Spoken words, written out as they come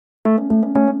This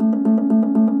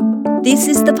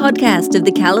is the podcast of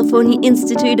the California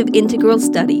Institute of Integral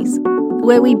Studies,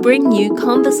 where we bring you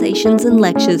conversations and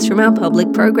lectures from our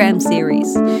public program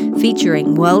series,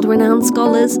 featuring world-renowned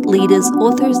scholars, leaders,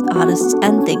 authors, artists,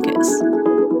 and thinkers.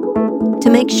 To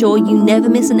make sure you never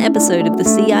miss an episode of the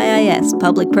CIIS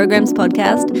Public Programs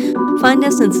Podcast, find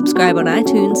us and subscribe on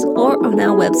iTunes or on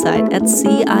our website at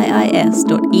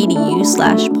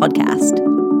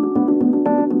ciis.edu/podcast.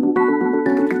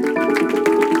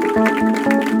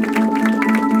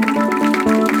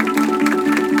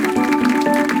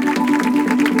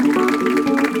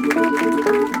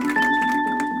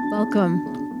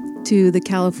 Welcome to the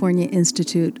California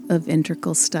Institute of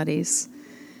Integral Studies.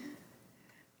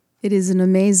 It is an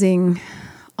amazing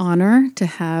honor to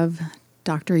have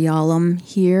Dr. Yalom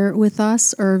here with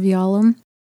us, Irv Yalom.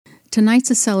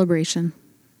 Tonight's a celebration.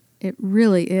 It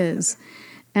really is.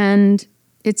 And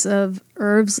it's of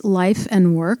Irv's life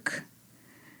and work,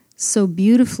 so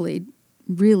beautifully,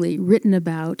 really written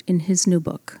about in his new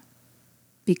book,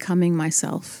 Becoming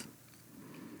Myself.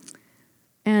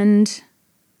 And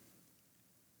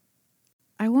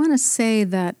I want to say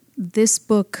that this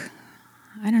book,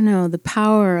 the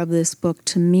power of this book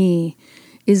to me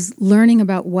is learning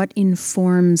about what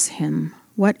informs him,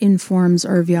 what informs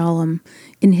Irv Yalom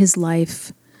in his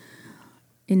life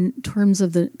in terms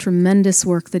of the tremendous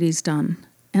work that he's done.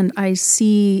 And I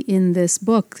see in this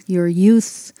book your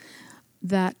youth,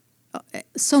 that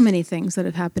so many things that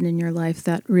have happened in your life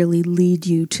that really lead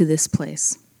you to this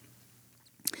place.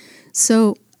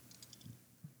 So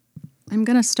I'm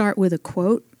going to start with a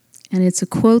quote, and it's a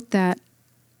quote that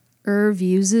Irv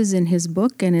uses in his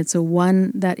book, and it's a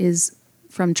one that is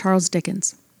from Charles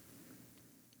Dickens.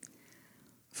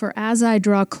 For as I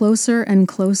draw closer and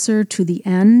closer to the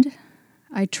end,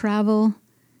 I travel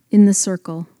in the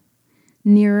circle,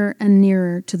 nearer and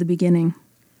nearer to the beginning.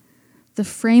 The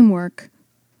framework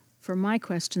for my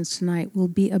questions tonight will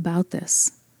be about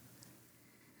this.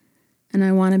 And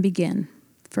I want to begin.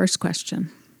 First question.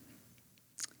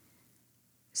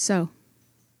 So,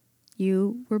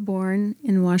 you were born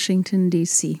in Washington,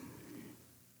 D.C.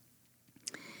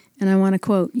 And I want to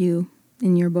quote you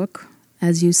in your book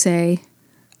as you say,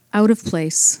 out of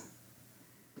place,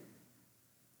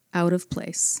 out of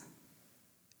place.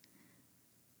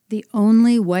 The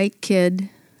only white kid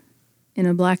in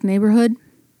a black neighborhood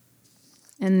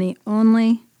and the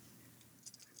only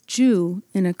Jew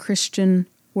in a Christian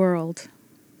world.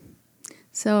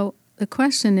 So the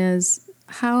question is,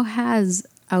 how has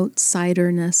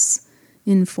outsiderness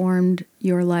informed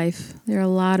your life? There are a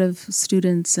lot of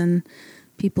students and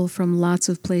people from lots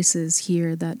of places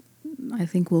here that I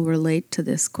think will relate to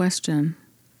this question.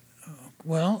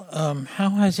 Well, how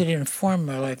has it informed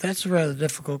my life? That's a rather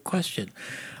difficult question.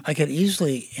 I could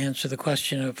easily answer the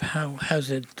question of how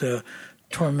has it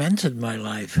tormented my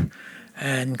life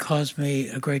and caused me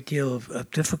a great deal of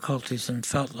difficulties and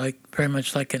felt very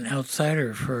much like an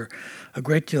outsider for a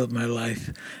great deal of my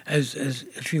life. As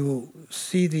if you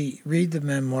read the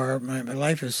memoir, my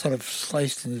life is sort of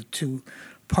sliced into two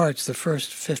parts. The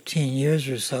first 15 years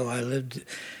or so, I lived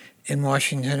in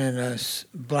Washington in a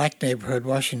black neighborhood.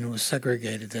 Washington was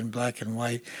segregated in black and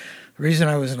white. The reason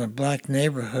I was in a black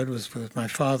neighborhood was because my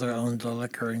father owned a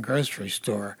liquor and grocery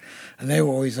store, and they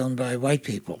were always owned by white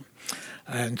people.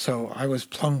 And so I was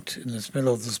plunked in the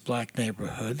middle of this black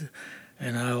neighborhood,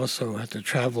 and I also had to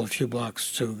travel a few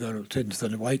blocks to go into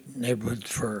the white neighborhood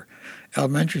for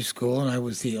elementary school, and I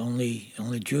was the only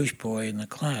Jewish boy in the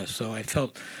class. So I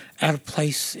felt out of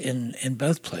place in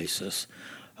both places.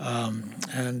 One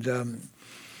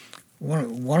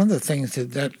of the things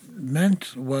that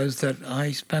meant was that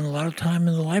I spent a lot of time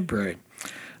in the library.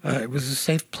 It was a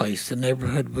safe place. The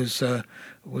neighborhood was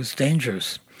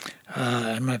dangerous.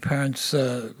 And my parents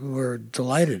were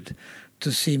delighted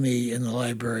to see me in the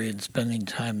library and spending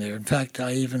time there. In fact,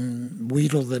 I even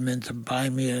wheedled them into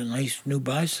buying me a nice new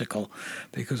bicycle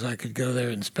because I could go there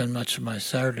and spend much of my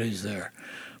Saturdays there.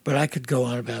 But I could go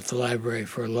on about the library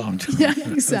for a long time. Yeah,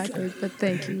 exactly. Okay. But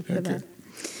thank you for that.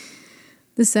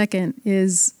 The second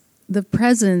is the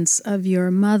presence of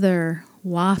your mother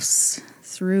wafts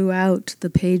throughout the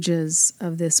pages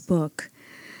of this book.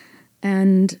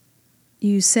 And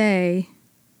you say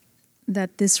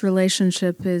that this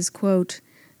relationship is, quote,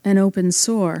 an open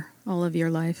sore all of your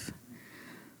life.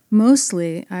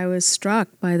 Mostly, I was struck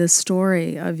by the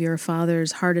story of your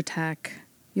father's heart attack,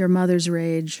 your mother's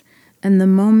rage, and the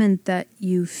moment that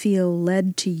you feel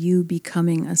led to you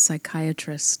becoming a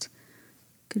psychiatrist.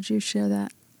 Could you share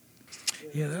that?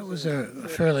 Yeah, that was a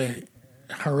fairly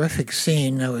horrific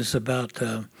scene. That was about,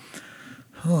 I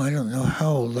don't know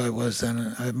how old I was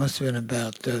then. I must have been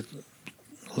about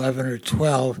 11 or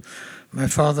 12, my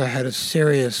father had a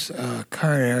serious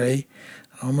coronary.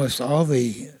 Almost all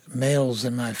the males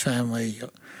in my family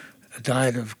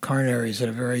died of coronaries at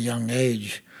a very young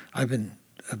age. I've been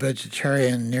a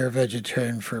vegetarian, near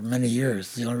vegetarian for many years.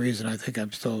 It's the only reason I think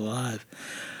I'm still alive.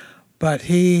 But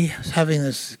he was having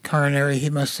this coronary. He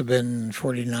must have been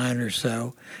 49 or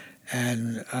so.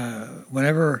 And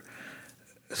whenever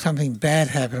something bad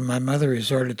happened, my mother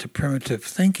resorted to primitive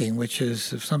thinking, which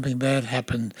is if something bad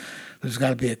happened, there's got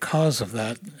to be a cause of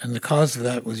that. And the cause of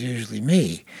that was usually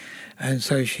me. And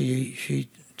so she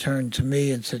turned to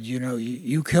me and said,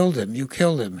 you killed him. You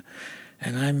killed him.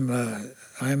 And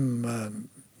I'm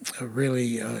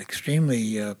really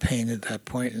extremely pained at that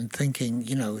point and thinking,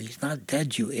 he's not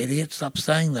dead, you idiot. Stop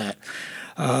saying that.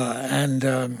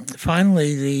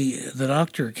 Finally, the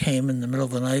doctor came in the middle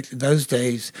of the night. In those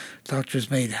days,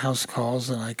 doctors made house calls,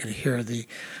 and I could hear the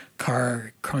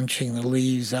car crunching the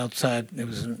leaves outside. It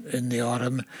was in the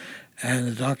autumn. And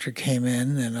the doctor came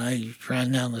in, and I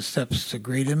ran down the steps to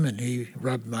greet him, and he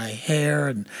rubbed my hair,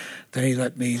 and then he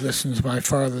let me listen to my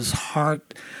father's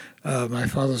heart. My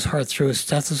father's heart through a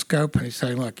stethoscope, and he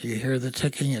said, look, you hear the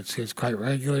ticking? It's quite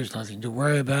regular. There's nothing to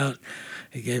worry about.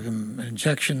 He gave him an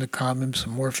injection to calm him,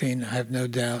 some morphine, I have no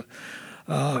doubt.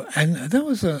 And that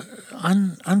was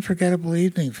an unforgettable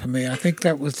evening for me. I think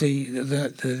that was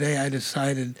the day I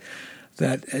decided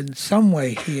that in some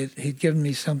way he'd given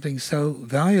me something so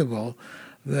valuable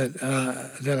that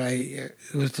I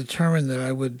was determined that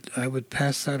I would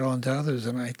pass that on to others.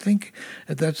 And I think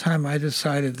at that time I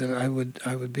decided that I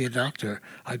would be a doctor,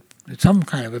 some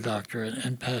kind of a doctor,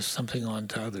 and pass something on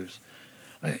to others.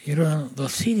 The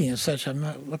seating is such. I'm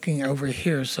not looking over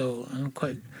here, so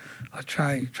I'll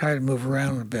try to move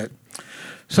around a bit.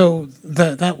 So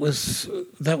that was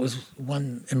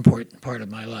one important part of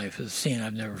my life, a scene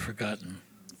I've never forgotten.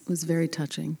 It was very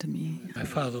touching to me. My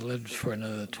father lived for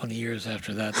another 20 years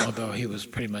after that, although he was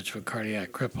pretty much a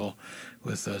cardiac cripple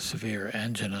with a severe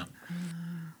angina.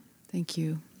 Thank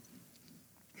you.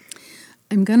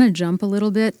 I'm going to jump a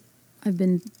little bit. I've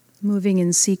been moving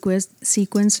in sequence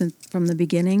from the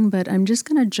beginning, but I'm just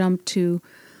going to jump to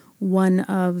one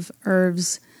of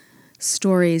Irv's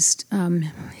stories,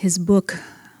 his book,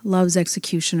 Love's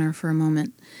Executioner, for a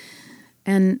moment.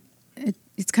 And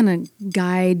it's kind of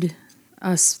guide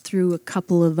us through a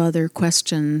couple of other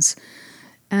questions.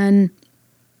 And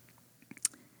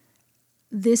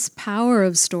this power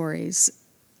of stories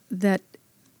that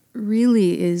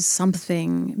really is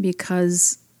something,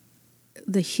 because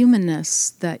the humanness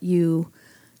that you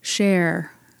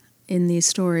share in these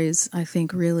stories, I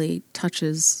think, really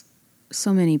touches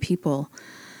so many people.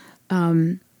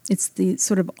 It's the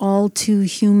sort of all too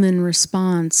human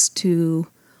response to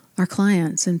our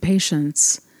clients and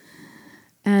patients.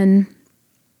 And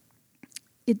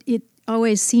it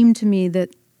always seemed to me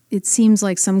that it seems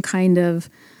like some kind of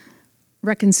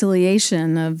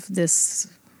reconciliation of these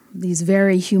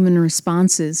very human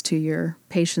responses to your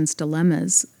patients'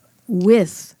 dilemmas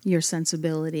with your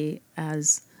sensibility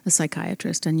as a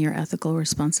psychiatrist and your ethical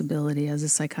responsibility as a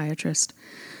psychiatrist.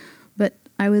 But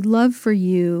I would love for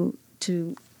you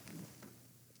to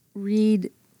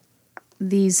read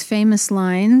these famous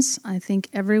lines. I think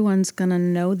everyone's going to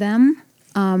know them.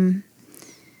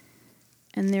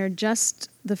 And they're just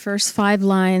the first 5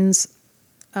 lines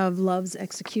of Love's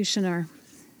Executioner.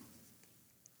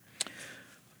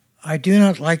 I do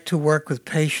not like to work with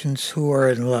patients who are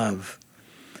in love.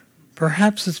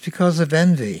 Perhaps it's because of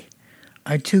envy.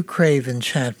 I too crave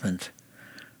enchantment.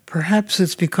 Perhaps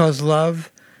it's because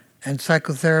love and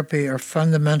psychotherapy are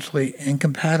fundamentally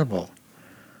incompatible.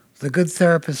 The good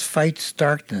therapist fights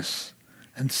darkness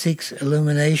and seeks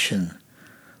illumination,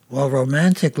 while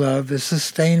romantic love is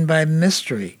sustained by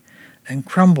mystery and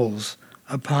crumbles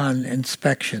upon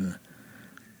inspection.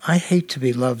 I hate to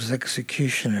be love's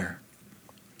executioner.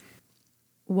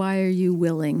 Why are you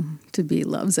willing to be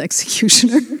love's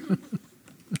executioner?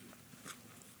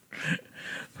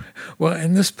 Well,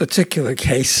 in this particular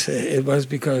case, it was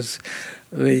because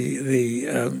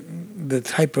the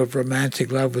type of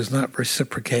romantic love was not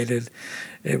reciprocated.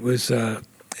 It was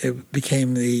it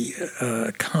became the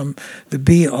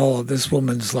be-all of this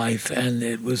woman's life, and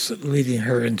it was leading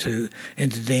her into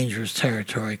dangerous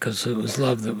territory because it was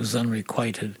love that was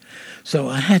unrequited. So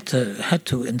I had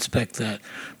to inspect that.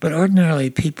 But ordinarily,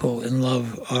 people in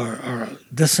love are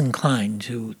disinclined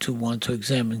to want to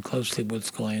examine closely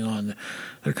what's going on.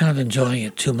 They're kind of enjoying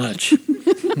it too much.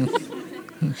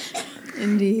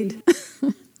 Indeed.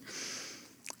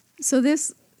 So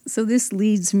this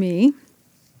leads me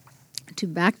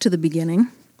back to the beginning,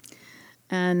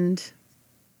 and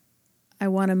I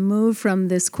want to move from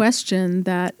this question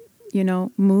that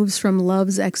moves from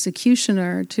love's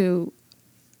executioner to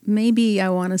maybe I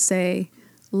want to say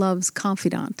love's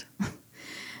confidant.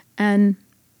 And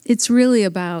it's really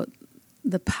about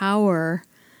the power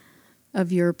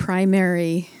of your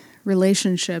primary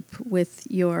relationship with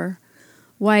your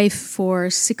wife for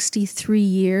 63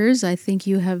 years. I think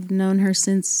you have known her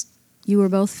since you were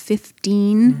both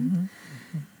 15. Mm-hmm.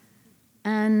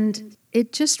 And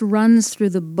it just runs through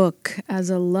the book as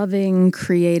a loving,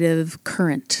 creative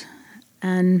current.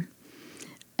 And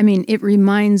I mean, it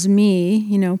reminds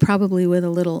me, probably with a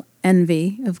little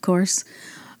envy, of course,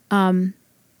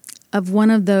 of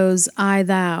one of those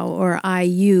I-thou or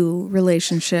I-you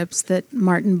relationships that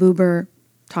Martin Buber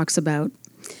talks about.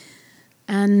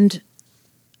 And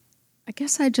I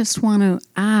guess I just want to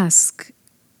ask,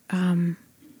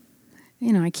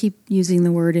 I keep using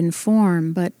the word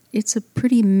inform, but it's a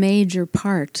pretty major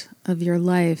part of your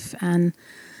life and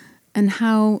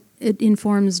how it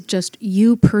informs just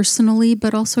you personally,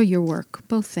 but also your work,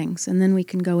 both things. And then we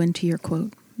can go into your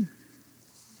quote.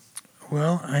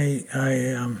 Well, I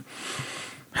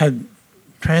had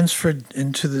transferred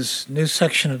into this new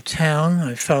section of town.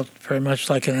 I felt very much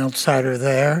like an outsider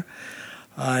there.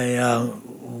 I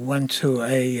went to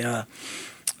a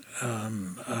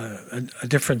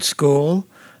different school.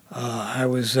 I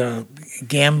was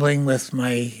gambling with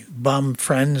my bum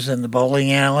friends in the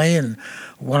bowling alley, and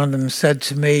one of them said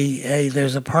to me, "Hey,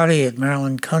 there's a party at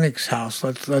Marilyn Koenig's house.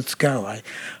 Let's go."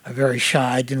 I'm very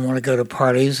shy. I didn't want to go to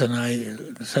parties, and I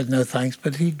said no thanks.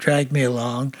 But he dragged me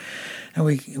along, and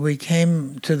we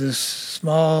came to this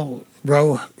small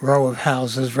row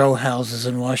houses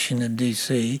in Washington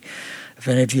D.C. If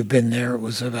any of you've been there, it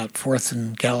was about 4th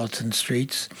and Gallatin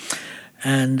Streets,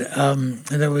 and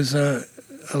there was a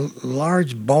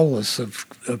large bolus of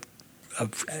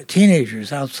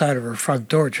teenagers outside of her front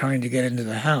door trying to get into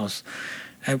the house,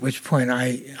 at which point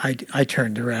I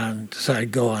turned around and decided to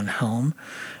go on home.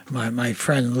 My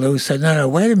friend Lou said, no,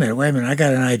 wait a minute, I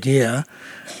got an idea.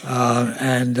 He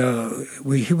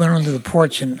went onto the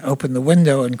porch and opened the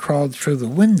window and crawled through the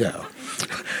window.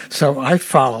 So I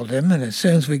followed him, and as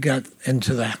soon as we got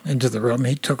into the room,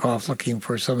 he took off looking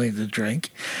for something to drink.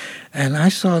 And I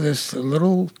saw this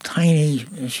little tiny,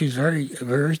 she's very,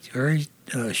 very, very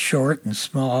short and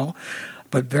small,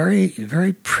 but very,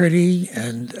 very pretty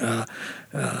and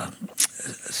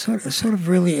sort of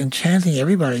really enchanting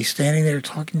everybody standing there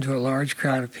talking to a large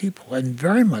crowd of people. And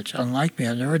very much unlike me,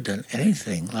 I've never done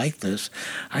anything like this.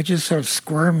 I just sort of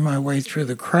squirmed my way through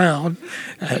the crowd.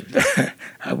 And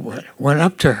I went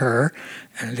up to her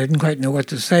and I didn't quite know what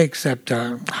to say except,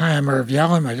 "Hi, I'm Irv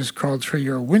Yalom. I just crawled through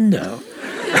your window."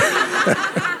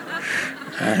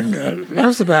 And that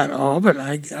was about all, but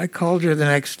I called her the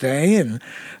next day, and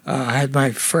I had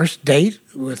my first date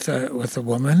with a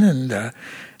woman,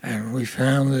 and we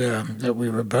found that we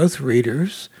were both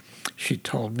readers. She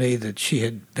told me that she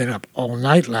had been up all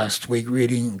night last week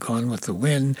reading Gone with the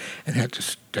Wind and had to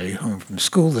stay home from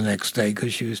school the next day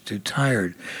because she was too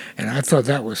tired. And I thought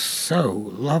that was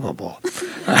so lovable.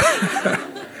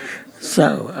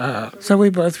 So we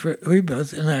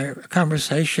both in our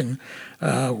conversation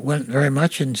went very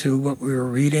much into what we were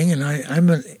reading, and I'm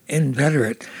an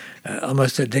inveterate,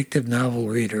 almost addictive novel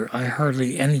reader. I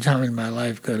hardly any time in my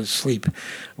life go to sleep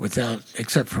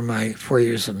except for my 4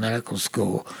 years of medical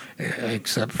school,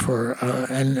 except for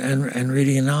and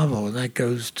reading a novel, and that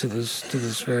goes to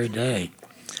this very day.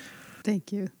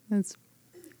 Thank you. That's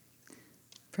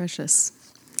precious.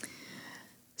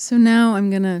 So now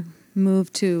I'm going to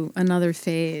move to another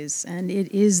phase, and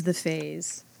it is the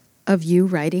phase of you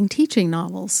writing teaching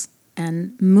novels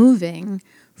and moving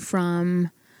from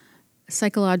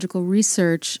psychological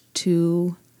research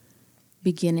to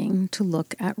beginning to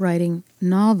look at writing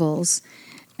novels.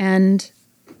 And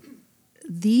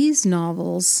these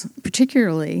novels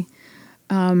particularly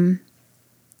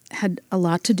had a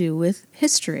lot to do with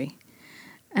history.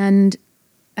 And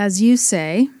as you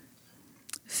say,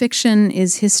 fiction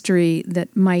is history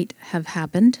that might have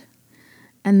happened,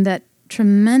 and that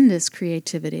tremendous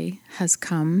creativity has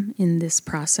come in this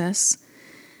process.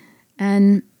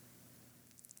 And,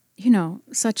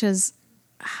 such as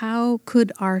how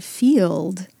could our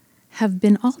field have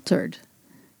been altered,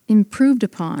 improved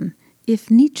upon,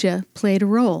 if Nietzsche played a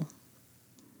role,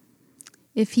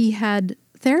 if he had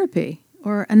therapy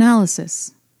or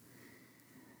analysis?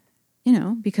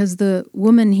 Because the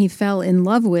woman he fell in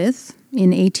love with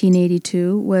in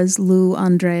 1882 was Lou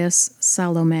Andreas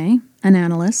Salome, an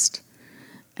analyst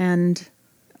and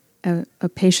a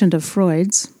patient of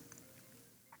Freud's.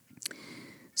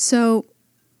 So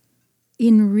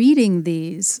in reading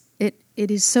these, it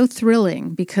is so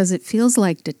thrilling because it feels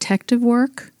like detective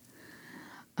work.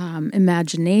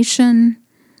 imagination.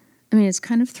 I mean, it's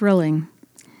kind of thrilling.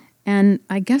 And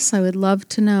I guess I would love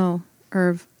to know,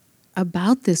 Irv,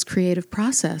 about this creative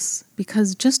process,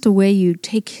 because just the way you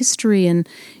take history and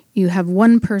you have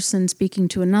one person speaking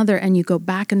to another and you go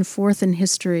back and forth in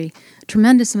history,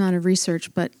 tremendous amount of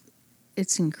research, but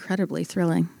it's incredibly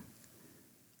thrilling.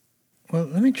 Well,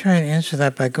 let me try and answer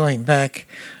that by going back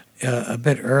a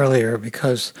bit earlier,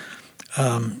 because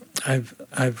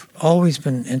I've always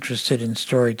been interested in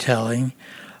storytelling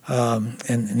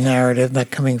and narrative.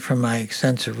 That coming from my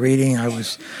extensive reading, I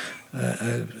was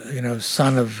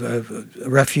son of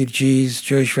refugees,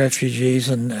 Jewish refugees,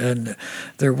 and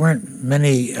there weren't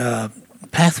many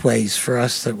pathways for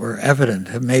us that were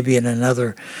evident. Maybe in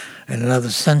another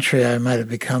century, I might have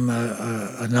become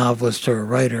a novelist or a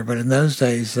writer, but in those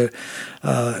days, to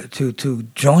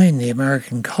join the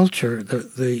American culture,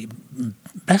 the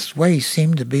best way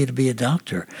seemed to be a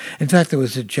doctor. In fact, there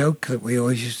was a joke that we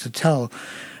always used to tell,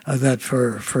 that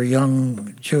for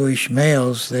young Jewish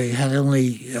males, they had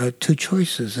only two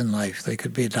choices in life. They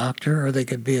could be a doctor or they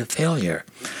could be a failure.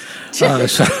 So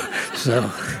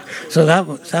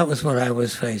that was what I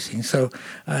was facing. So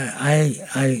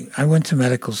I went to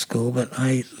medical school, but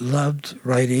I loved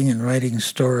writing and writing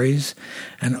stories,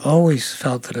 and always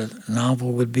felt that a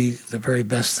novel would be the very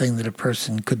best thing that a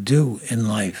person could do in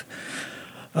life.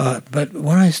 But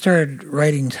when I started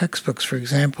writing textbooks, for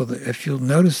example, if you'll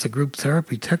notice the group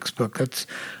therapy textbook, it's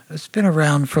been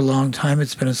around for a long time.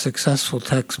 It's been a successful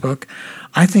textbook.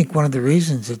 I think one of the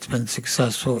reasons it's been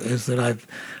successful is that I've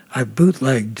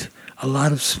bootlegged a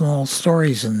lot of small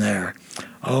stories in there.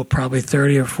 Probably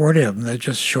 30 or 40 of them. They're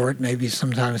just short, maybe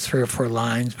sometimes 3 or 4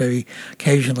 lines, maybe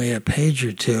occasionally a page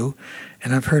or two.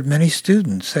 And I've heard many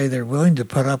students say they're willing to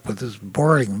put up with this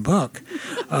boring book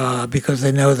because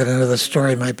they know that another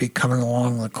story might be coming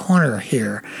along the corner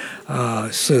here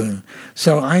soon.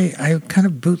 So I kind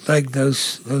of bootlegged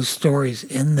those stories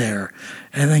in there,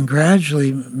 and then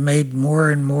gradually made more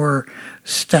and more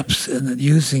steps in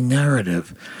using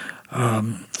narrative.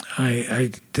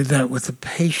 I did that with a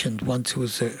patient once who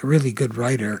was a really good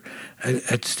writer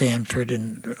at Stanford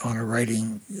and on a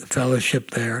writing fellowship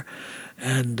there.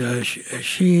 And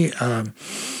she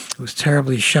was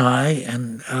terribly shy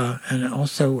and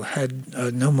also had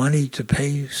no money to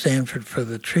pay Stanford for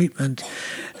the treatment.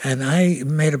 And I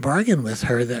made a bargain with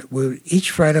her that we would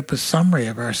each write up a summary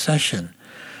of our session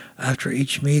after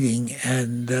each meeting,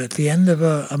 and at the end of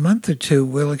a month or two,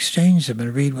 we'll exchange them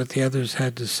and read what the others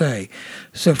had to say.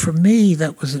 So for me,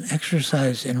 that was an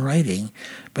exercise in writing,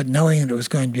 but knowing that it was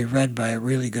going to be read by a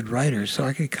really good writer, so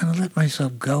I could kind of let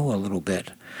myself go a little bit.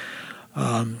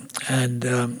 After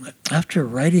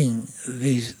writing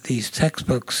these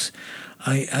textbooks,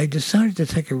 I decided to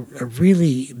take a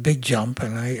really big jump,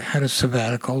 and I had a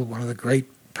sabbatical, one of the great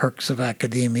perks of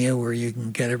academia where you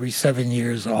can get every 7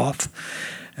 years off.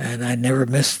 And I never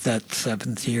missed that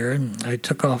 7th year, and I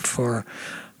took off for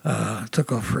a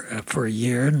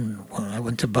year, and I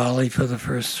went to Bali for the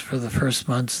first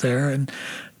months there, and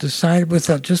decided with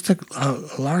just a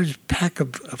large pack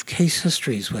of case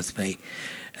histories with me,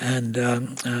 and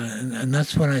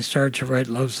that's when I started to write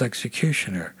Love's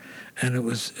Executioner, and it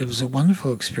was a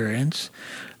wonderful experience.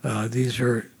 These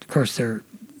are, of course, they're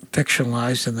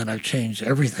fictionalized, and then I've changed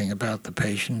everything about the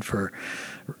patient for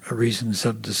reasons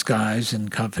of disguise and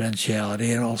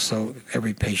confidentiality, and also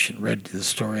every patient read the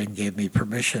story and gave me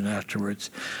permission afterwards.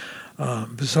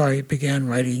 So I began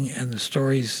writing, and the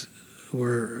stories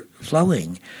were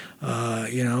flowing.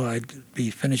 I'd be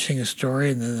finishing a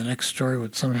story, and then the next story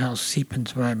would somehow seep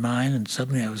into my mind, and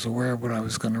suddenly I was aware of what I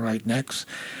was going to write next,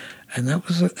 and that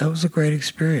was a great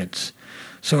experience.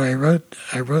 So I wrote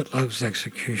Love's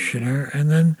Executioner, and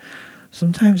then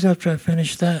sometimes after I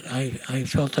finished that, I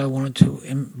felt I wanted to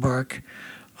embark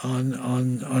on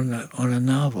a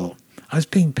novel. I was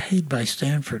being paid by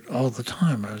Stanford all the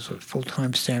time. I was a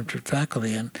full-time Stanford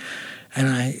faculty, and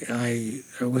I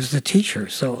was the teacher.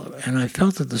 And I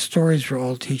felt that the stories were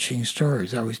all teaching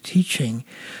stories. I was teaching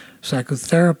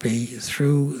psychotherapy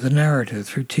through the narrative,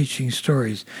 through teaching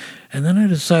stories. And then I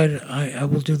decided I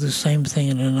will do the same thing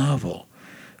in a novel.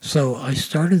 So I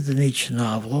started the Nietzsche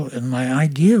novel, and my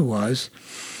idea was,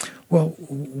 well,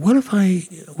 what if I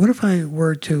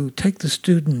were to take the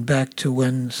student back to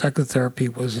when psychotherapy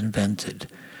was invented?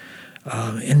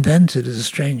 Invented is a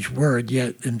strange word,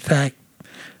 yet in fact,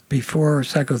 before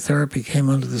psychotherapy came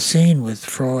onto the scene with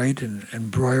Freud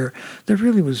and Breuer, there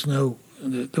was no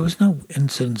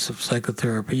incidence of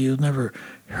psychotherapy. You never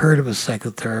heard of a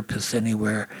psychotherapist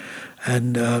anywhere,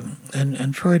 and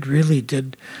Freud really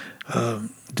did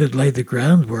lay the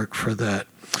groundwork for that.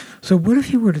 So what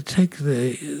if you were to take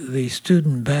the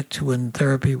student back to when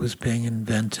therapy was being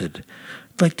invented?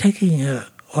 Like taking an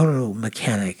auto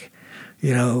mechanic,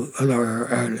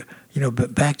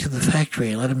 but back to the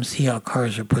factory and let him see how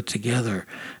cars are put together.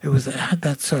 I had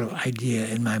that sort of idea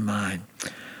in my mind.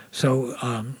 So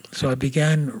I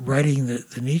began writing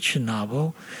the Nietzsche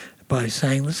novel by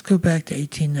saying, let's go back to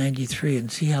 1893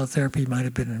 and see how therapy might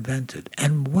have been invented.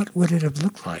 And what would it have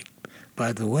looked like,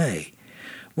 by the way?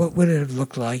 What would it have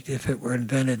looked like if it were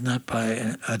invented not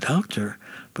by a doctor,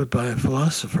 but by a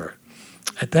philosopher?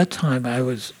 At that time, I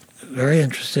was very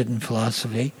interested in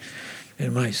philosophy.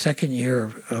 In my second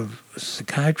year of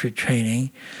psychiatry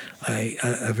training,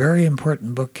 a very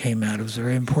important book came out. It was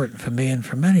very important for me and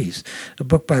for many. A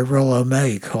book by Rollo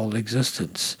May called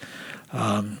Existence.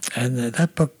 And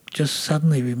that book just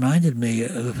suddenly reminded me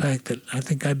of the fact that I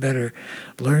think I better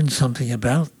learn something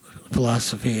about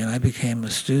philosophy. And I became a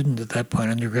student at that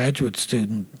point, undergraduate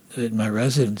student in my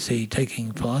residency,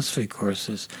 taking philosophy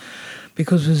courses.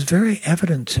 Because it was very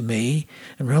evident to me,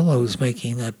 and Rollo was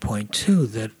making that point too,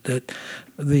 that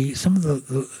some of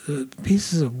the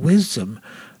pieces of wisdom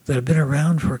that have been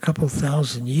around for a couple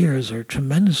thousand years are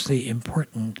tremendously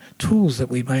important tools that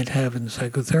we might have in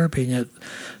psychotherapy, and yet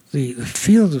the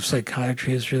field of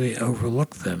psychiatry has really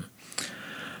overlooked them.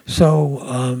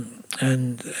 So,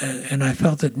 and I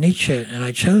felt that Nietzsche, and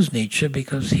I chose Nietzsche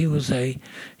because he was a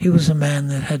man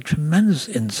that had tremendous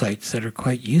insights that are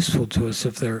quite useful to us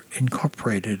if they're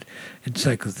incorporated in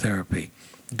psychotherapy.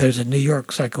 There's a New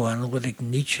York Psychoanalytic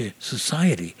Nietzsche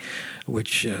Society,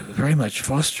 which very much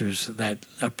fosters that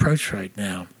approach right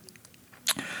now.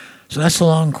 So that's a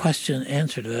long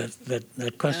answer to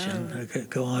that question. I could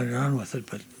go on and on with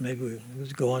it, but maybe we'll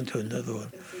go on to another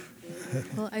one.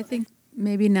 Well, I think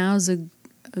maybe now's a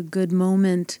good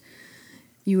moment.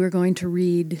 You were going to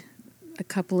read a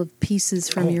couple of pieces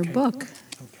from your book. Okay.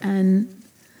 And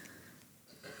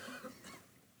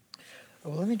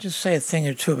well, let me just say a thing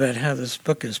or two about how this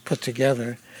book is put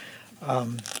together.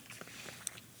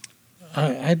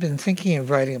 I've been thinking of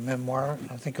writing a memoir.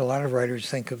 I think a lot of writers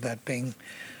think of that being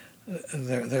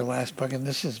their last book, and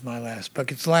this is my last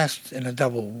book. It's last in a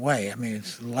double way. I mean,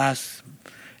 it's the last,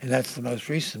 and that's the most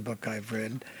recent book I've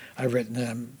written, and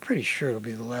I'm pretty sure it'll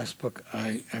be the last book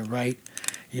I write.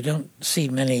 You don't see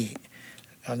many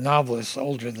novelists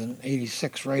older than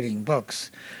 86 writing books.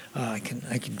 I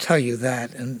can tell you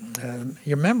that, and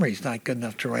your memory's not good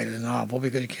enough to write a novel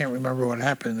because you can't remember what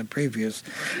happened in the previous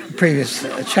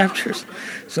chapters.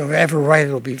 So if I ever write,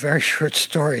 it'll be very short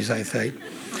stories, I think.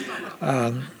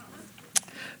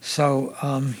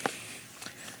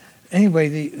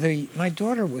 Anyway, my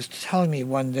daughter was telling me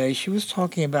one day, she was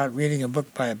talking about reading a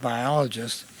book by a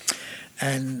biologist,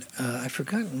 and I've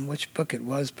forgotten which book it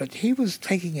was, but he was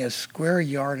taking a square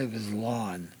yard of his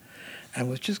lawn and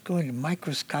was just going to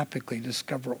microscopically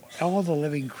discover all the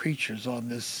living creatures on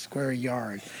this square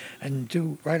yard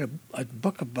and write a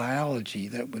book of biology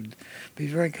that would be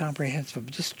very comprehensive,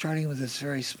 just starting with this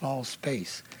very small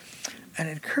space. And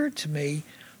it occurred to me,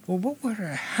 well, what would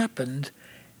have happened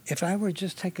if I were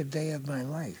just take a day of my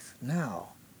life now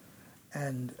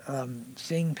and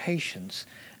seeing patients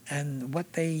and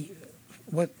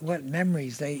what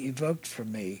memories they evoked for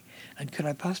me, and could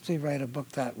I possibly write a book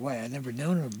that way? I'd never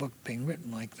known of a book being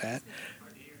written like that.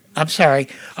 I'm sorry.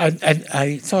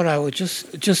 I thought I would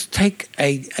just take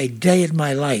a day in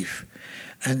my life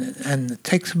and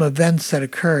take some events that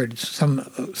occurred, some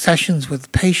sessions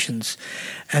with patients,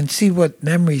 and see what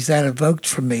memories that evoked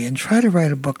for me, and try to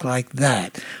write a book like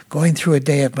that, going through a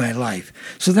day of my life.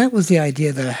 So that was the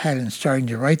idea that I had in starting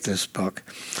to write this book.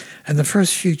 And the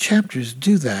first few chapters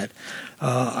do that.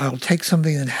 I'll take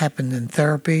something that happened in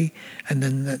therapy, and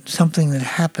then something that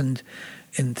happened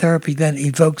in therapy then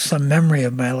evokes some memory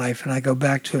of my life, and I go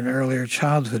back to an earlier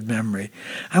childhood memory.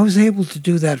 I was able to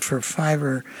do that for 5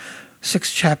 or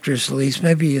 6 chapters at least,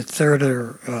 maybe a third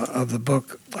of the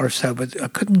book or so, but I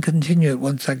couldn't continue it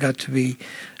once I got to be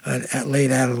at late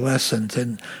adolescent,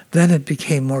 and then it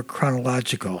became more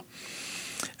chronological.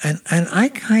 And I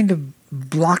kind of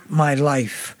block my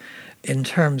life in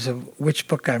terms of which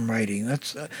book I'm writing.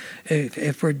 That's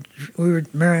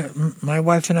my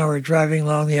wife and I were driving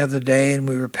along the other day, and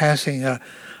we were passing a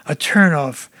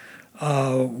turnoff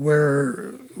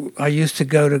where I used to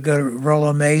go to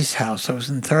Rollo May's house. I was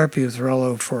in therapy with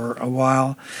Rollo for a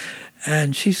while,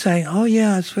 and she's saying, "Oh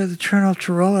yeah, it's where the turnoff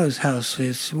to Rollo's house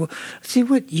is." Well, see,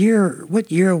 what year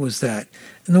was that?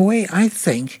 And the way I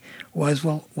think was,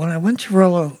 well, when I went to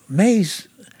Rollo May's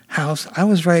house, I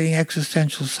was writing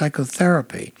existential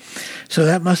psychotherapy. So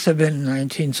that must have been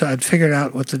 19, so I'd figured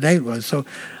out what the date was. So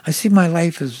I see my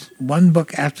life as one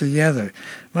book after the other.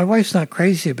 My wife's not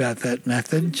crazy about that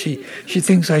method. She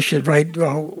thinks I should write,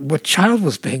 what child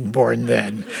was being born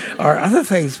then, or other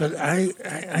things, but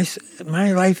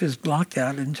my life is blocked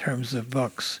out in terms of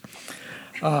books.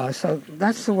 So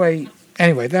that's the way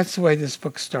this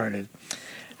book started.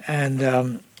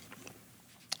 And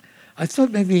I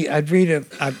thought maybe I'd read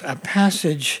a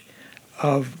passage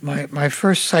of my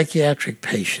first psychiatric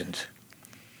patient.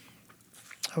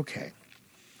 Okay.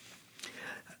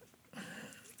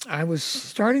 I was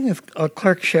starting a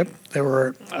clerkship. There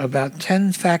were about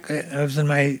 10 faculty. I was in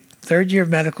my third year of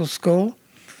medical school.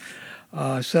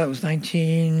 So that was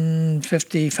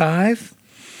 1955.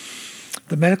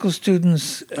 The medical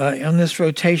students on this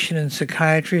rotation in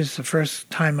psychiatry is the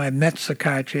first time I met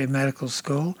psychiatry in medical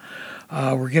school.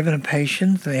 Were given a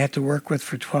patient they had to work with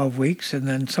for 12 weeks, and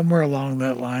then somewhere along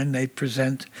that line they'd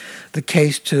present the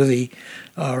case to the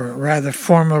rather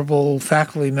formidable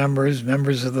faculty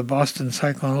members of the Boston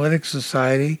Psychoanalytic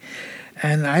Society,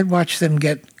 and I'd watch them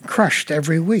get crushed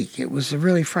every week. It was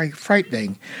really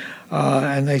frightening,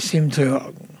 and they seemed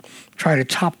to try to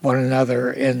top one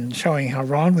another in showing how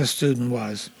wrong the student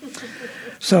was.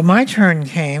 So my turn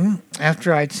came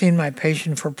after I'd seen my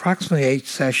patient for approximately 8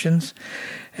 sessions,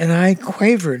 and I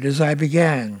quavered as I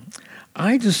began.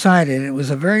 I decided, it was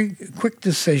a very quick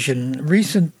decision,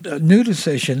 new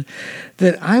decision,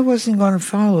 that I wasn't going to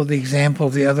follow the example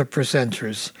of the other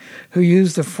presenters who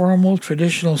used the formal,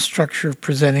 traditional structure of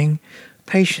presenting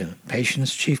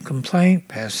patient's chief complaint,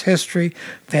 past history,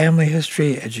 family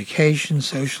history, education,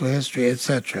 social history,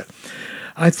 etc.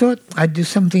 I thought I'd do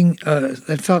something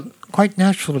that felt quite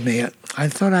natural to me. I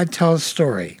thought I'd tell a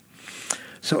story.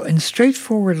 So in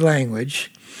straightforward language,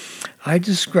 I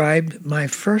described my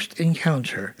first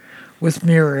encounter with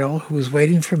Muriel, who was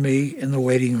waiting for me in the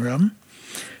waiting room.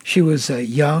 She was a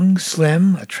young,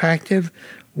 slim, attractive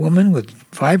woman with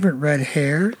vibrant red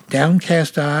hair,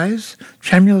 downcast eyes,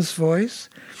 tremulous voice.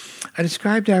 I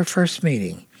described our first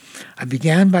meeting. I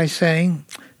began by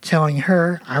telling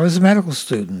her I was a medical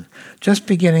student, just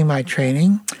beginning my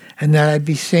training, and that I'd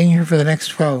be seeing her for the next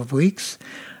 12 weeks.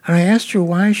 And I asked her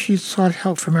why she sought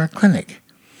help from our clinic.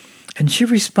 And she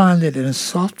responded in a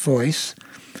soft voice,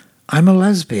 "I'm a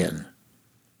lesbian."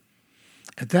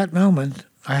 At that moment,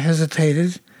 I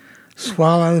hesitated,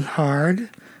 swallowed hard, it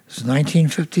was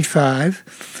 1955,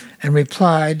 and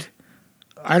replied,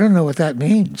 "I don't know what that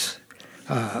means.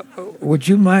 Would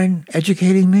you mind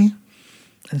educating me?"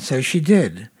 And so she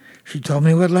did. She told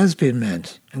me what lesbian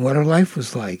meant and what her life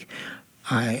was like.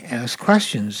 I asked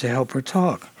questions to help her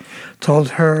talk,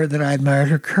 told her that I admired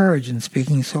her courage in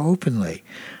speaking so openly.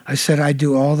 I said I'd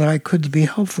do all that I could to be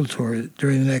helpful to her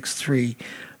during the next 3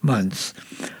 months.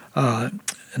 The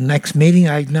next meeting,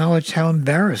 I acknowledged how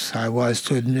embarrassed I was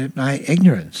to admit my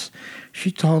ignorance.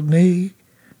 She told me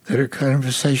that her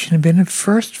conversation had been a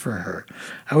first for her.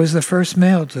 I was the first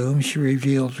male to whom she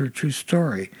revealed her true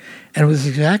story, and it was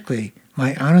exactly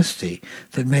my honesty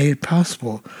that made it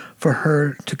possible for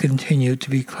her to continue to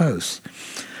be close.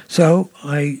 So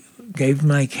I gave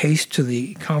my case to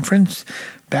the conference,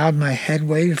 bowed my head,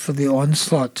 waited for the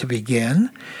onslaught to begin,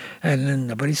 and then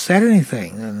nobody said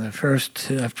anything. And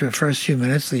after the first few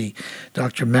minutes,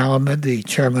 Dr. Malamed, the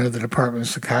chairman of the Department of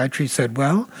Psychiatry, said,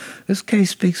 "Well, this case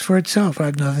speaks for itself. I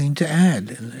have nothing to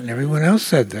add." And everyone else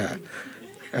said that.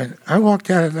 And I walked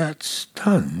out of that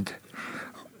stunned.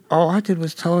 All I did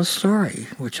was tell a story,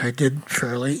 which I did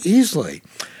fairly easily.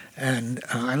 And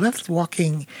I left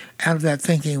walking out of that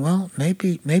thinking, well,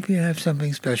 maybe I have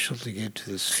something special to give to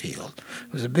this field.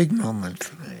 It was a big moment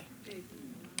for me.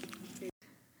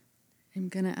 I'm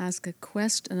going to ask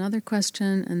another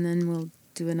question, and then we'll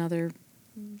do another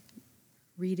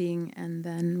reading, and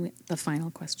then the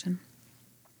final question.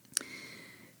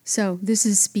 So this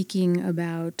is speaking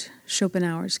about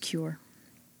Schopenhauer's Cure.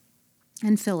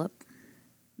 And Philip,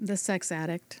 the sex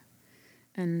addict,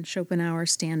 and Schopenhauer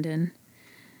stand-in,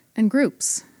 and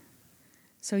groups.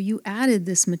 So you added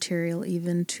this material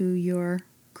even to your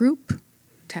group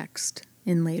text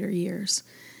in later years.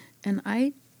 And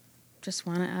I just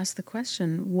want to ask the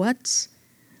question, what's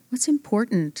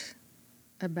important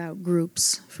about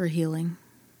groups for healing?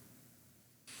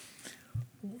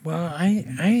 Well,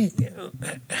 I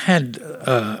had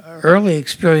early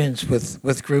experience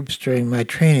with groups during my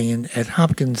training. And at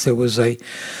Hopkins, there was a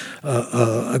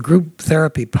group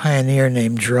therapy pioneer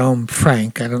named Jerome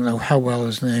Frank. I don't know how well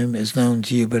his name is known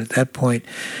to you, but at that point,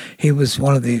 he was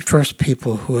one of the first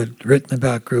people who had written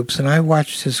about groups. And I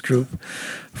watched his group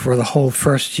for the whole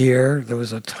first year. There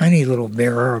was a tiny little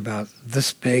mirror about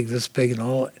this big, and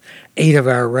all 8 of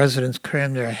our residents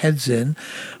crammed their heads in.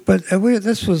 But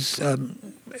this was...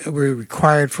 were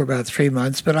required for about 3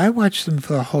 months, but I watched them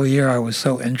for the whole year. I was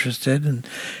so interested, and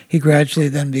he gradually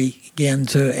then began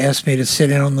to ask me to sit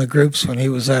in on the groups when he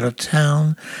was out of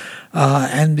town,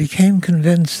 and became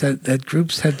convinced that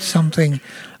groups had something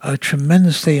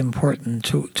tremendously important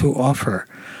to offer.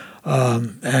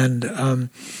 And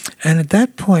at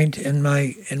that point in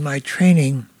my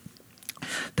training,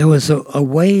 there was a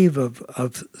wave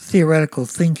of theoretical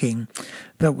thinking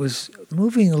that was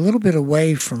moving a little bit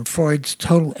away from Freud's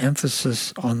total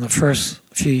emphasis on the first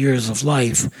few years of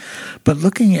life, but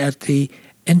looking at the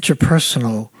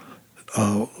interpersonal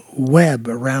web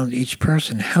around each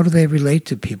person. How do they relate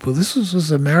to people? This was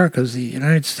the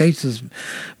United States'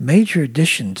 major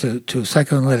addition to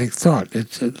psychoanalytic thought.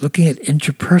 It's looking at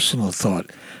interpersonal thought.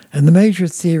 And the major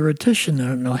theoretician, I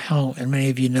don't know how, and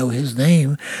many of you know his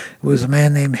name, was a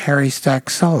man named Harry Stack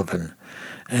Sullivan.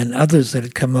 And others that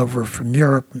had come over from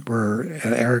Europe were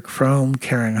Eric Fromm,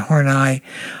 Karen Horney.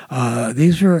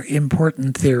 These were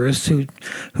important theorists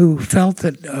who felt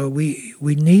that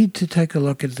we need to take a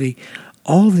look at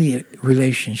all the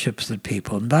relationships that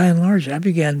people. And by and large, I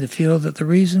began to feel that the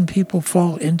reason people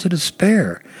fall into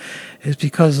despair is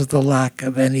because of the lack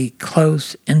of any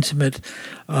close, intimate,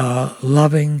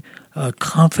 loving,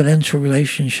 confidential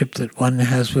relationship that one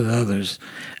has with others.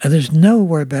 And there's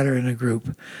nowhere better in a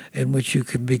group in which you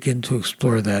can begin to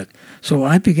explore that. So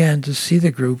I began to see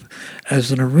the group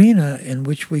as an arena in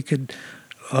which we could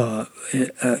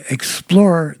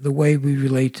explore the way we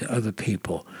relate to other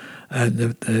people.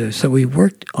 And so we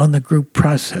worked on the group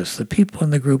process. The people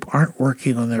in the group aren't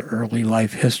working on their early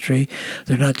life history.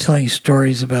 They're not telling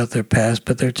stories about their past,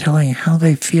 but they're telling how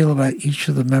they feel about each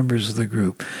of the members of the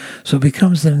group. So it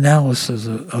becomes an analysis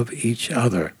of each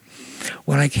other.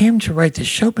 When I came to write the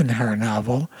Schopenhauer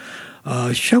novel,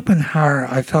 Schopenhauer,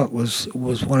 I felt, was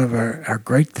one of our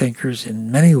great thinkers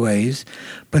in many ways,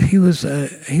 but he was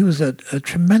a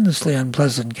tremendously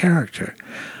unpleasant character.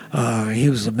 He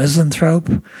was a misanthrope.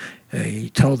 He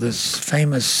told this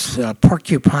famous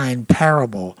porcupine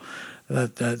parable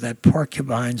that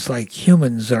porcupines, like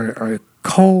humans, are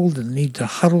cold and need to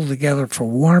huddle together for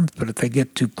warmth, but if they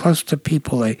get too close to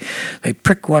people, they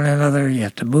prick one another. You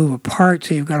have to move apart,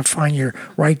 so you've got to find your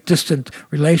right distant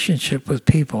relationship with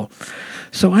people.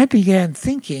 So I began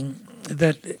thinking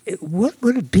that what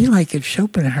would it be like if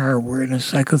Schopenhauer were in a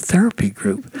psychotherapy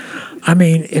group? I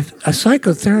mean, if a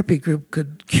psychotherapy group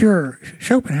could cure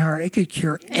Schopenhauer, it could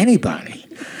cure anybody.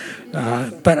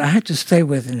 But I had to stay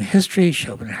within history.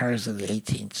 Schopenhauer's in the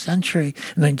 18th century,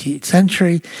 19th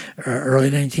century,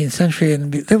 early 19th century,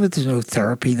 and there was no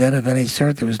therapy then of any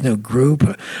sort. There was no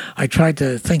group. I tried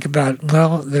to think about,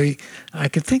 I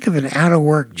could think of an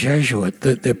out-of-work Jesuit.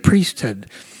 The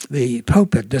the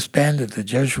Pope had disbanded the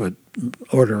Jesuit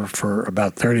order for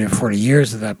about 30 or 40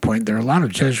 years at that point. There were a lot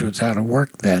of Jesuits out of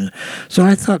work then. So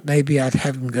I thought maybe I'd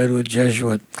have him go to a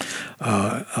Jesuit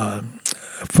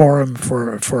forum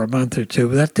for a month or two,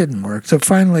 but that didn't work. So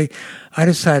finally, I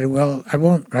decided, well, I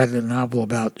won't write a novel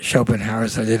about Schopenhauer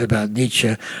as I did about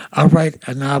Nietzsche. I'll write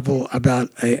a novel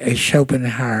about a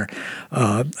Schopenhauer,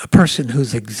 a person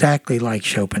who's exactly like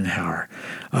Schopenhauer.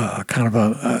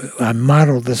 I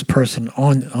modeled this person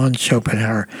on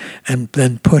Schopenhauer and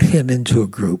then put him into a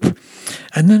group.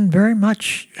 And then very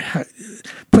much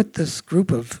put this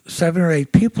group of 7 or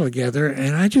 8 people together,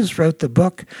 and I just wrote the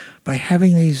book by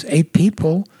having these 8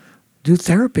 people do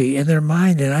therapy in their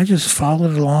mind, and I just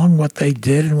followed along what they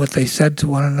did and what they said to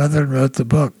one another and wrote the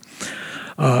book.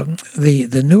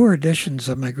 The newer editions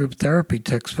of my group therapy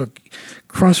textbook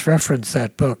cross-reference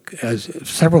that book as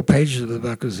several pages of the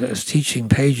book as teaching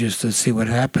pages to see what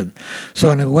happened.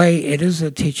 So in a way, it is a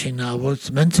teaching novel.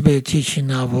 It's meant to be a teaching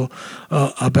novel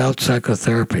about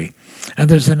psychotherapy. And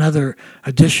there's another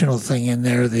additional thing in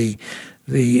there. The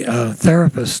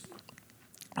therapist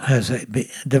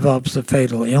develops a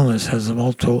fatal illness, has a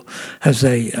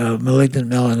malignant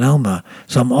melanoma.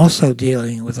 So I'm also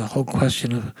dealing with the whole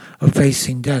question of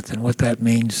facing death and what that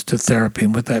means to therapy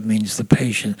and what that means to the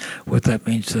patient, what that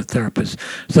means to the therapist.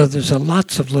 So there's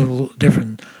lots of little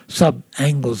different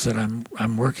sub-angles that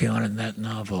I'm working on in that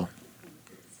novel.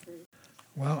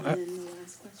 Well,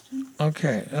 last question.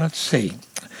 Okay, let's see.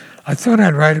 I thought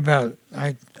I'd write about.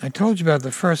 I told you about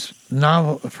the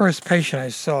first patient I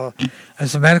saw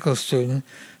as a medical student.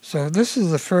 So this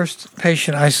is the first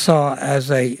patient I saw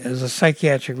as a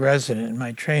psychiatric resident in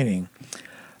my training.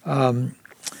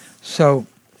 So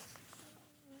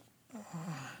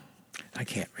I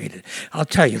can't read it. I'll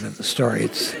tell you the story.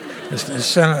 It's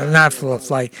not full of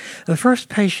flight. The first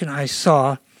patient I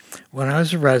saw when I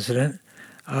was a resident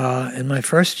in my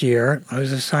first year, I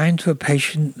was assigned to a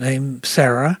patient named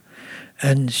Sarah,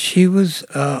 and she was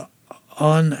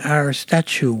on our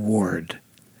statue ward.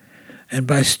 And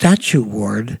by statue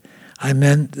ward, I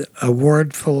meant a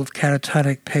ward full of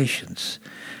catatonic patients.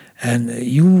 And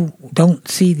you don't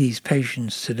see these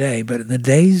patients today, but in the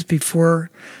days before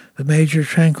the major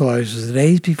tranquilizers, the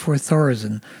days before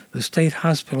Thorazine, the state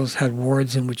hospitals had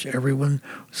wards in which everyone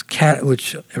in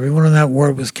that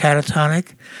ward was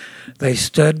catatonic. They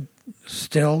stood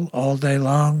still all day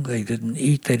long. They didn't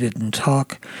eat. They didn't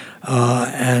talk,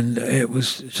 and it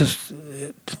was just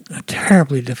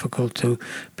terribly difficult to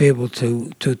be able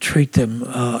to treat them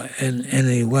in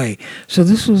any way. So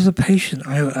this was the patient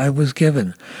I was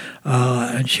given,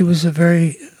 and she was a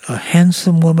very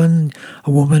handsome woman,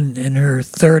 a woman in her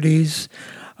 30s.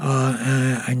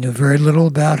 I knew very little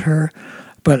about her,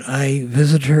 but I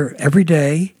visited her every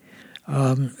day.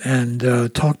 And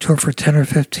talked to her for 10 or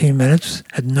 15 minutes.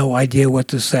 Had no idea what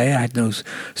to say. I had no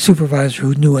supervisor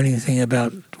who knew anything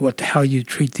about how you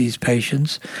treat these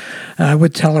patients. I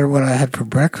would tell her what I had for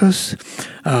breakfast.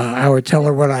 I would tell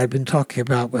her what I'd been talking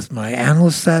about with my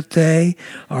analyst that day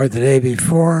or the day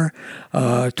before,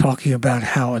 talking about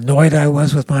how annoyed I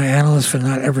was with my analyst for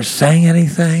not ever saying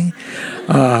anything.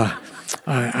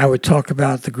 I would talk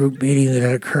about the group meeting that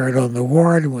had occurred on the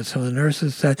ward and what some of the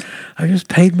nurses said. I just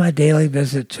paid my daily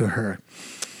visit to her.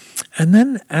 And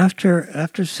then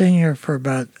after seeing her for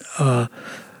about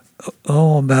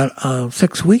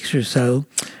 6 weeks or so,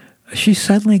 she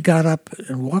suddenly got up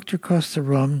and walked across the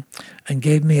room and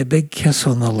gave me a big kiss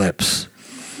on the lips.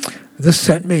 This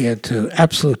sent me into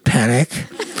absolute panic.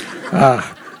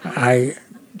 I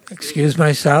excused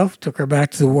myself, took her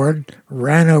back to the ward,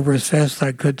 ran over as fast as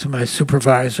I could to my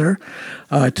supervisor,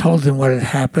 told him what had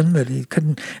happened, that he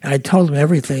couldn't. I told him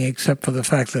everything except for the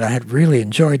fact that I had really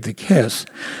enjoyed the kiss.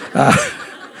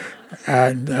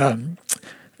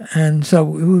 And so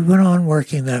we went on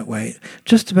working that way.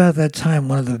 Just about that time,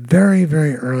 one of the very,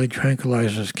 very early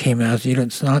tranquilizers came out.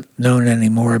 It's not known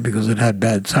anymore because it had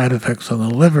bad side effects on the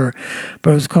liver, but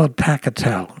it was called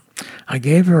Pacatel. I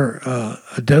gave her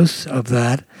a dose of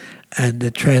that, and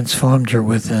it transformed her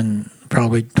within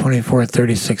probably 24,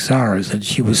 36 hours. And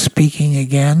she was speaking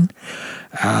again,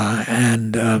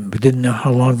 and we didn't know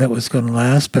how long that was going to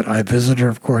last, but I visited her,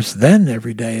 of course, then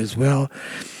every day as well.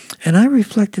 And I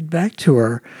reflected back to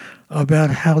her about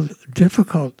how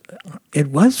difficult it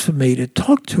was for me to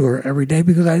talk to her every day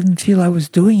because I didn't feel I was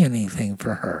doing anything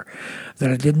for her, that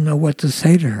I didn't know what to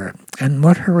say to her. And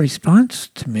what her response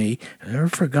to me, I've never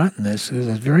forgotten this, it was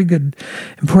very good,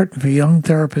 important for young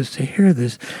therapists to hear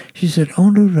this. She said, "Oh,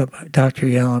 no, Dr.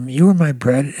 Yalom, you were my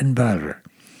bread and butter.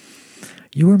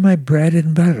 You were my bread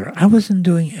and butter." I wasn't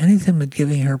doing anything but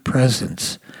giving her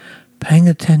presence, paying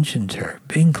attention to her,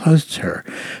 being close to her,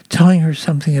 telling her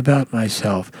something about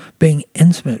myself, being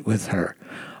intimate with her.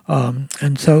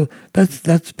 And so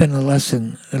that's been a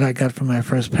lesson that I got from my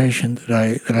first patient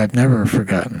that I've never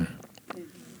forgotten.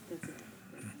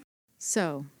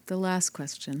 So, the last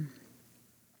question.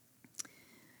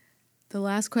 The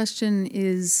last question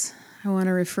is, I want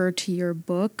to refer to your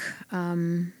book,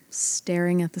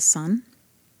 Staring at the Sun.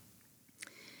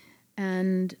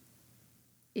 And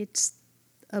it's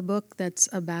a book that's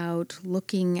about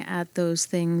looking at those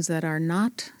things that are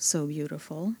not so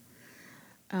beautiful,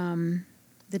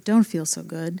 that don't feel so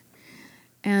good.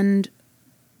 And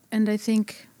I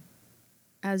think,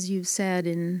 as you've said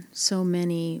in so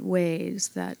many ways,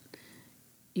 that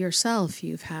yourself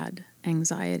you've had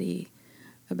anxiety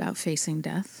about facing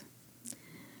death.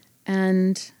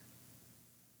 And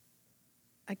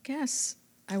I guess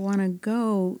I want to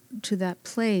go to that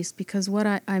place because what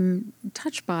I'm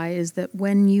touched by is that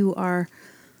when you are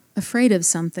afraid of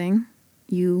something,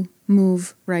 you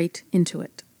move right into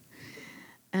it.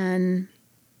 And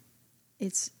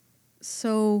it's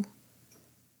so,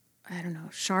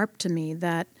 sharp to me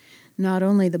that not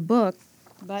only the book,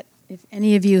 but if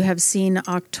any of you have seen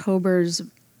October's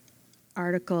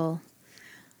article,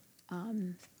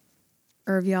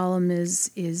 Irv Yalom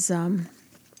is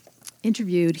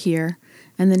interviewed here,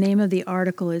 and the name of the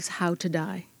article is How to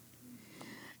Die.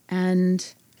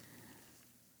 And,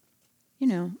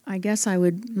 I guess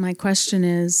my question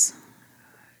is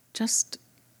just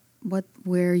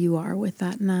where you are with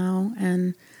that now,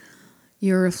 and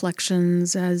your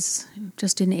reflections as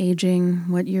just in aging,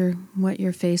 what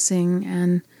you're facing,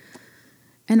 and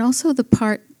also the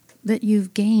part that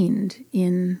you've gained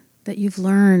that you've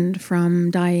learned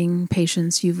from dying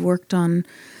patients. You've worked on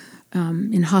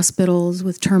in hospitals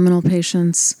with terminal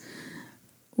patients.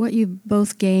 What you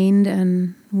both gained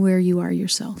and where you are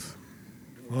yourself.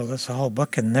 Well, that's a whole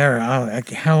book in there.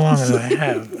 How long do I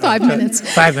have? 5 minutes.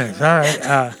 5 minutes. All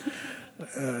right.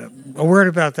 A word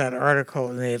about that article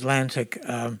in the Atlantic.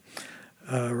 A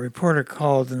reporter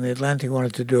called in the Atlantic,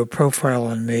 wanted to do a profile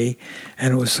on me,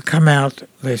 and it was to come out.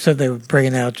 They said they would bring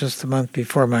it out just a month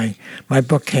before my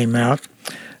book came out.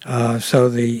 So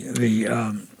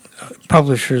the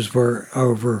publishers were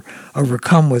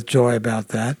overcome with joy about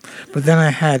that. But then I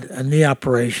had a knee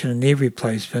operation, a knee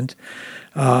replacement,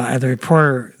 and the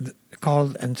reporter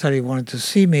called and said he wanted to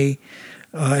see me,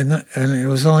 and it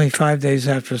was only 5 days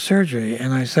after surgery.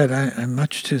 And I said, I'm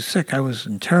much too sick. I was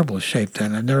in terrible shape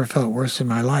then. I've never felt worse in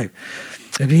my life.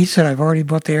 And he said, I've already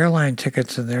bought the airline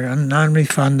tickets, and they're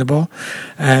non-refundable,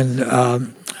 and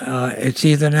it's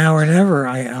either now or never.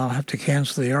 I'll have to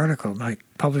cancel the article. My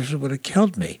publisher would have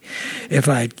killed me if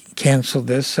I canceled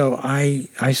this. So I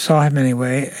saw him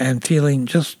anyway, and feeling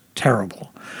just terrible.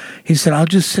 He said, I'll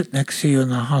just sit next to you in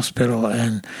the hospital,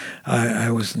 and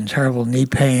I was in terrible knee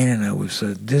pain, and I was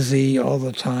dizzy all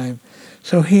the time.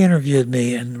 So he interviewed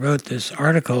me and wrote this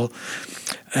article,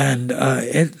 and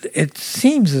it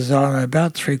seems as though I'm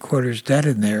about 3/4 dead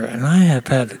in there, and I have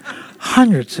had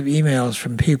hundreds of emails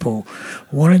from people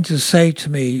wanting to say to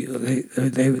me,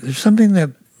 there's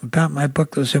something about my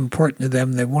book that was important to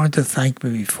them. They wanted to thank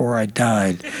me before I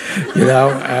died, you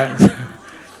know.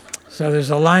 So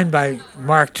there's a line by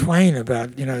Mark Twain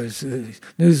about, his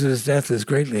news of his death is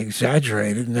greatly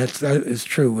exaggerated, and that is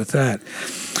true with that.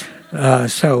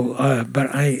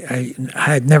 But I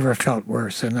had never felt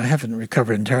worse, and I haven't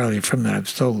recovered entirely from that. I've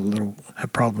still a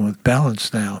problem with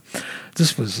balance now.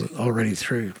 This was already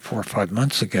 3, 4, 5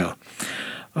 months ago.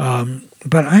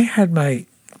 But I had my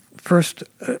first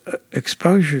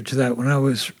exposure to that when I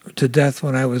was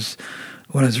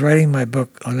writing my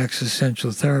book on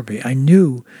existential therapy. I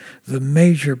knew the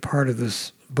major part of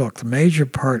this book, the major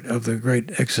part of the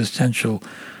great existential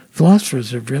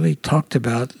philosophers have really talked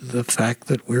about the fact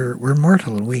that we're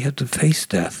mortal and we have to face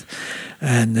death.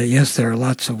 And yes, there are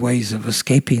lots of ways of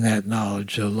escaping that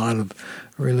knowledge, a lot of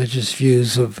religious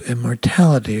views of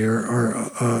immortality or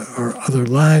other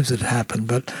lives that happen.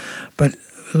 But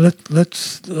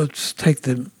let's take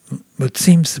what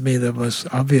seems to me the most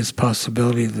obvious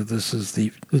possibility that this is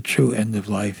the true end of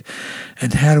life.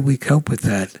 And how do we cope with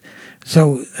that?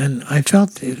 So, and I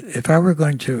felt that if I were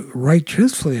going to write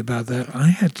truthfully about that, I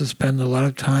had to spend a lot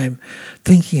of time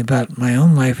thinking about my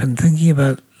own life and thinking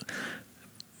about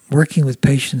working with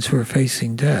patients who are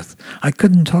facing death. I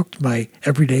couldn't talk to my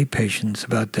everyday patients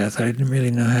about death. I didn't really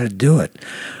know how to do it.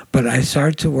 But I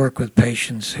started to work with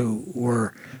patients who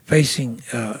were facing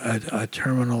a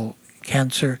terminal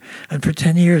cancer, and for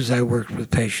 10 years I worked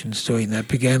with patients doing that,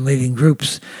 began leading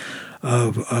groups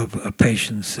of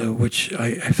patients, which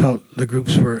I felt the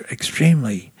groups were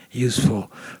extremely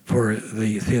useful for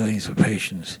the feelings of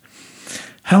patients.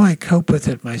 How I cope with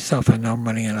it myself, I know I'm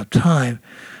running out of time,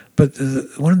 but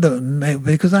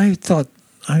because I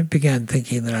began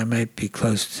thinking that I might be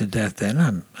close to death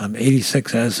then. I'm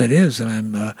 86 as it is, and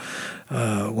I'm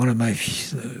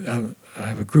I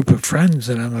have a group of friends,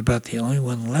 and I'm about the only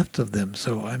one left of them,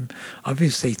 so I'm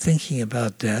obviously thinking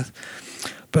about death.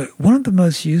 But one of the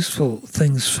most useful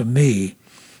things for me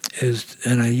is,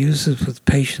 and I use this with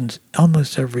patients,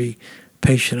 almost every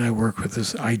patient I work with,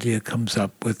 this idea comes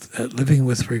up with living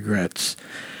with regrets.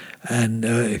 And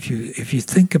if you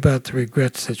think about the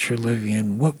regrets that you're living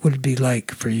in, what would it be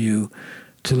like for you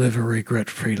to live a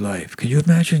regret-free life? Could you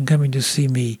imagine coming to see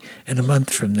me in a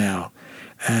month from now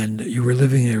and you were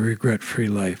living a regret-free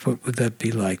life? What would that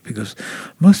be like? Because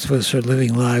most of us are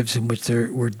living lives in which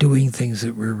we're doing things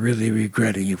that we're really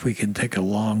regretting, if we can take a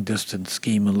long-distance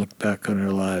scheme and look back on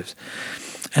our lives.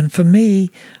 And for me,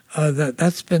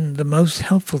 that's been the most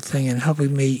helpful thing in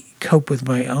helping me cope with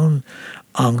my own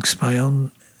angst, my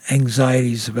own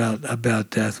anxieties about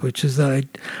death, which is that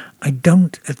I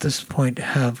don't, at this point,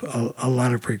 have a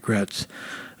lot of regrets.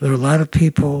 There are a lot of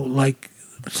people, like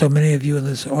so many of you in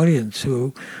this audience,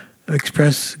 who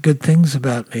express good things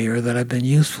about me or that I've been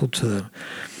useful to them.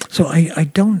 So I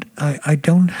don't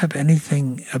have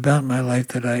anything about my life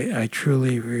that I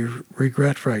truly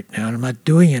regret right now. And I'm not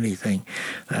doing anything.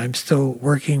 I'm still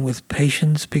working with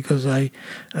patients because I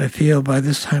feel by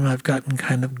this time I've gotten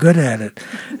kind of good at it.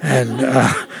 And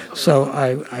so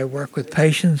I work with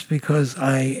patients because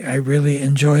I really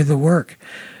enjoy the work.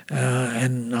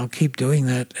 And I'll keep doing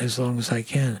that as long as I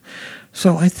can.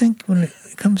 So I think when it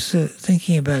comes to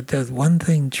thinking about death, one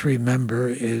thing to remember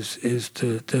is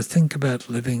to think about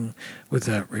living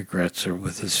without regrets or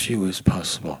with as few as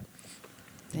possible.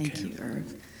 Thank you,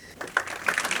 Irv.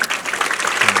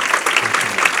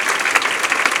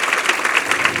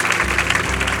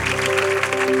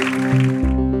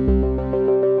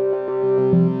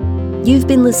 You've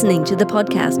been listening to the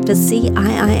podcast for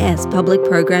CIIS Public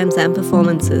Programs and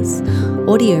Performances.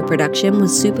 Audio production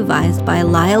was supervised by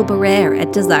Lyle Barrere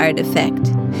at Desired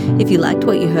Effect. If you liked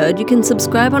what you heard, you can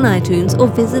subscribe on iTunes or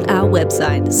visit our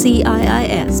website,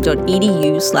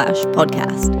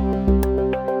 ciis.edu/podcast.